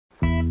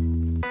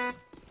What?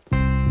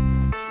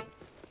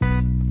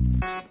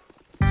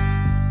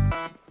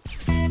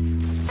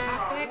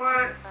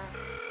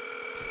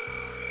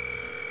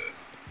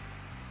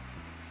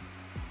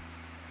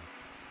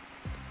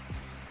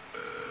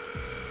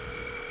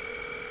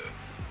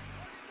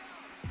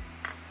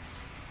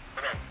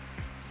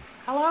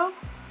 Hello?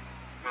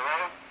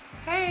 Hello?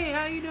 Hey,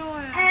 how you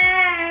doing?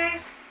 Hey,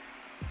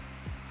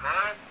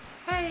 Huh?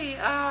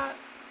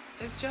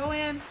 Hey, is Joe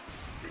in?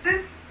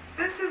 this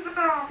is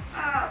about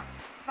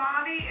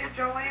Bonnie and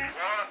Joanne.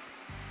 What?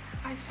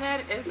 I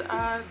said, is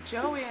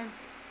Joe in?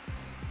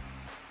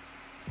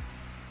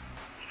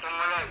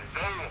 Someone else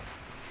doing it.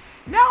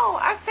 No,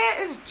 I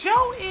said, is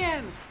Joe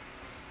in?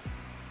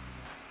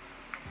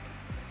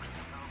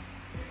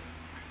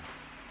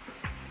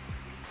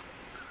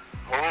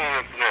 Hold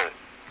on a minute.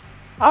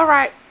 All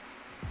right.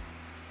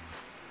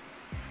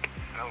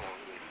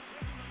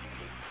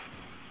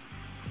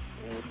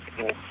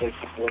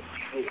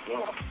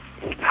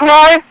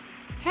 Hello?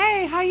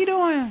 Hey, how you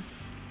doing?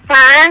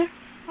 Fine.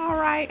 All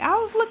right. I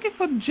was looking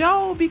for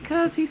Joe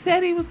because he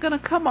said he was going to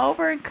come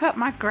over and cut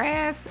my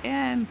grass,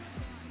 and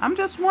I'm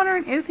just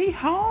wondering, is he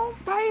home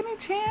by any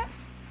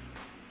chance?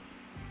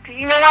 Do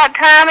you know what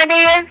time it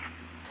is?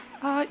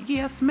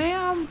 Yes,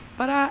 ma'am.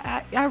 But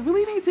I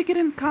really need to get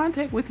in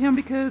contact with him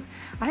because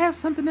I have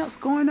something else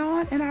going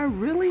on, and I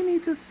really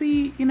need to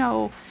see,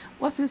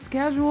 what's his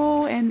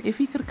schedule and if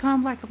he could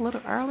come like a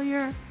little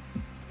earlier.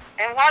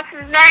 And what's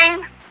his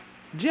name?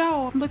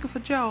 Joe, I'm looking for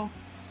Joe.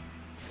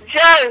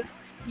 Joe.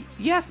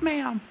 Yes,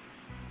 ma'am.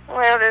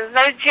 Well, there's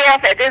no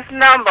Jeff at this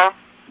number.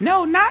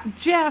 No, not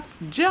Jeff.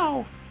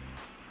 Joe.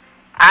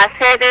 I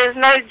said there's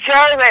no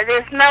Joe at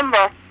this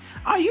number.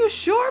 Are you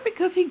sure?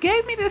 Because he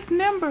gave me this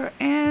number,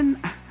 and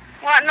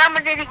What number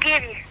did he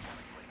give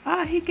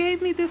you? he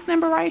gave me this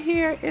number right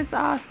here. It's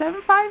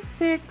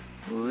 756.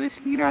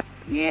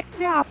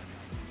 Yeah.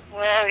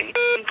 Well, he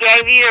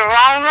gave you the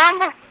wrong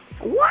number.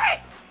 What?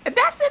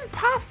 That's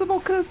impossible,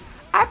 because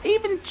I've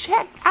even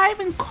checked, I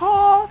even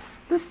called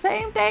the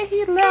same day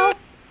he left,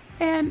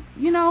 and,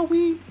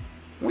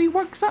 we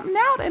worked something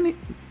out, and it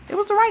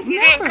was the right You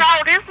number. didn't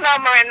call this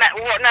number and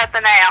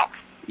nothing else.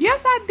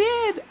 Yes, I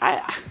did.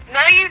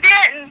 No, you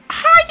didn't.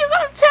 How are you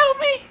going to tell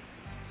me?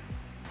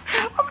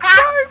 I'm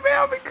sorry,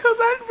 ma'am, because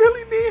I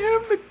really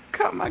need him to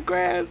cut my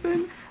grass,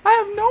 and I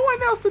have no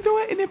one else to do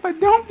it, and if I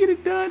don't get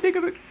it done, they're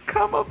going to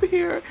come up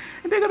here,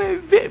 and they're going to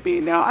evict me.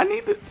 Now, I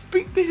need to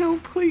speak to him,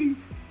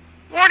 please.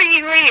 Where do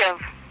you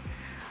live?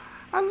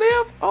 I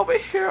live over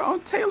here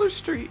on Taylor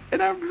Street,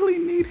 and I really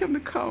need him to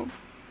come.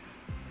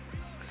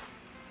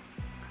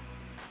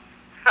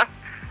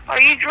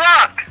 Are you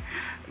drunk?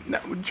 No,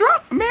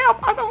 drunk, ma'am,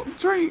 I don't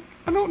drink.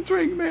 I don't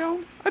drink,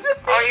 ma'am. I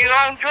just Are you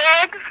on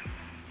drugs?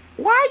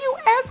 Why are you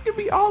asking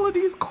me all of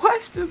these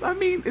questions? I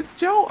mean, it's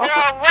Joe.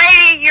 Well,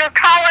 lady, you're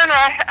calling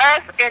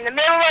us in the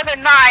middle of the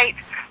night,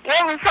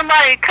 wanting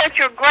somebody to cut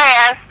your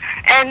grass,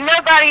 and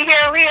nobody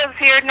here lives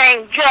here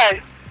named Joe.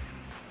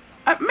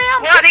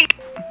 Ma'am, What do you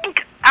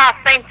think I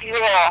think you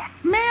are?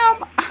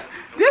 ma'am,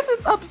 this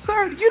is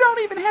absurd. You don't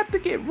even have to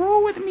get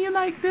rude with me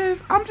like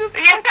this. I'm just...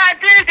 Yes, I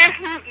do this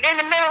in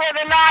the middle of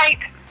the night,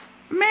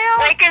 Ma'am,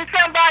 waking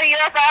somebody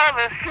up out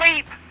of a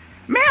sleep.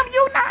 ma'am,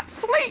 you're not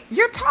asleep.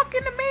 You're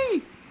talking to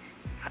me.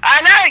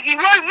 I know, you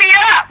woke me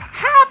up.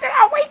 How did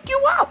I wake you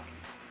up?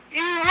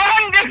 You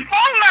rang this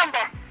phone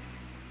number.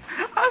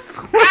 I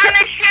swear. How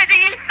the shit do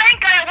you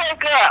think I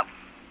woke up?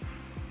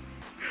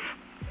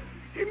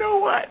 You know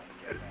what?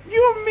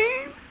 You're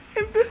mean,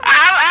 and this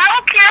I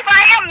don't care if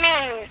I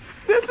am mean.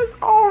 this is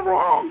all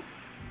wrong.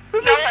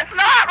 This No, is, it's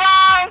not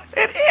wrong.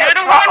 it is You're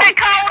the wrong. one that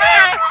called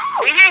us.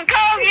 It's We didn't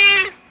call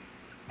you.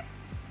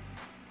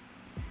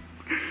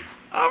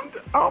 wrong.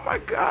 Oh my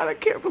God, I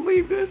can't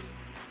believe this.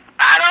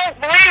 I don't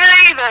believe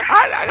it either.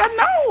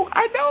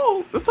 I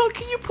know. So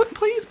can you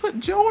please put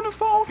Joe on the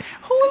phone?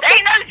 Who is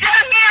Ain't no Joe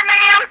here,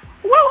 ma'am.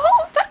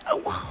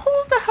 well,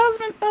 who's the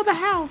husband of the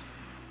house?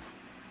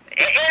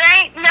 It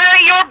ain't none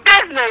of your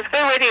business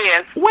who it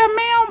is. Well,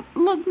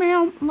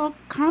 ma'am, look,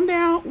 calm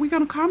down. We're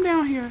gonna calm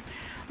down here.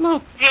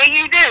 Look, Yeah,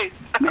 you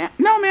do.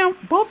 no, ma'am,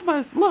 both of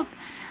us. Look,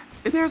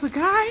 there's a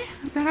guy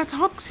that I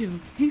talked to.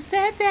 He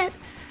said that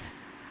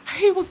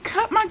he would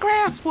cut my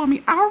grass for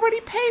me. I already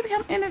paid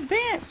him in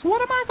advance.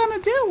 What am I gonna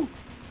do?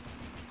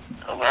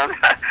 Well,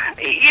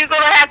 you're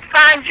going to have to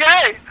find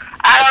Joe.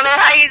 I don't know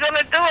how you're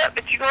going to do it,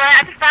 but you're going to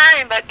have to find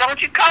him. But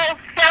don't you call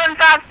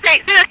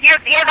 756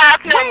 your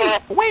house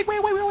number.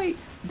 Wait.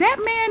 That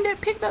man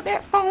that picked up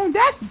that phone,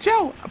 that's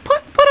Joe.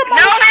 Put him on.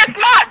 No, that's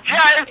not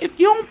Joe. If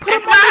you don't put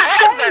him It's on my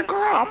the phone, husband.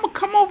 girl, I'm gonna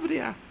come over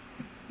there.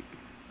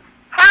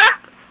 Huh?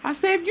 I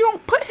said, if you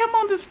don't put him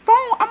on this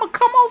phone, I'm gonna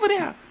come over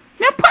there.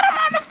 Now put him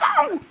on the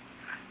phone.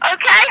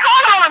 Okay,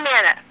 hold on a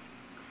minute.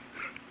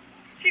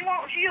 She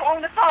wants you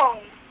on the phone.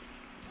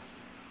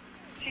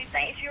 She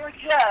thinks you're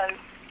Joe.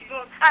 You're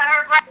going to cut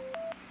her grass.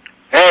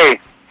 Hey,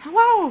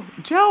 Hello,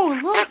 Joe.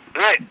 Look. wait,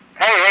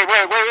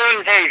 let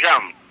me tell you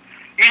something.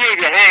 You need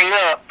to hang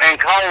up and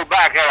call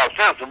back at a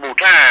sensible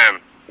time.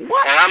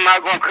 What? And I'm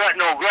not going to cut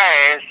no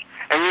grass,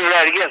 and you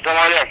got to get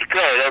somebody else to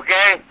cut it,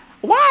 okay?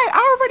 Why?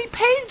 I already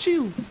paid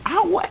you.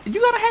 What?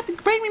 You're gonna have to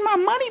bring me my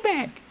money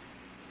back.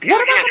 You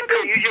What am I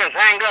gonna do? just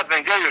hang up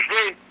and go to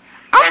sleep.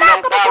 I'm and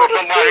not don't gonna bother go to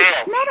somebody sleep.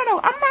 else. No.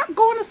 I'm not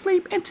going to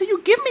sleep until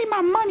you give me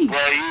my money.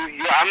 Well,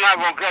 I'm not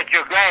gonna cut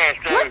your grass,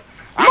 so What?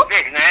 I'm Look.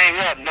 fixing to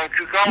hang up. Don't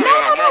you call me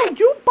No. no more.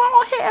 You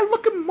bald head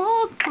looking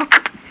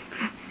motherfucker.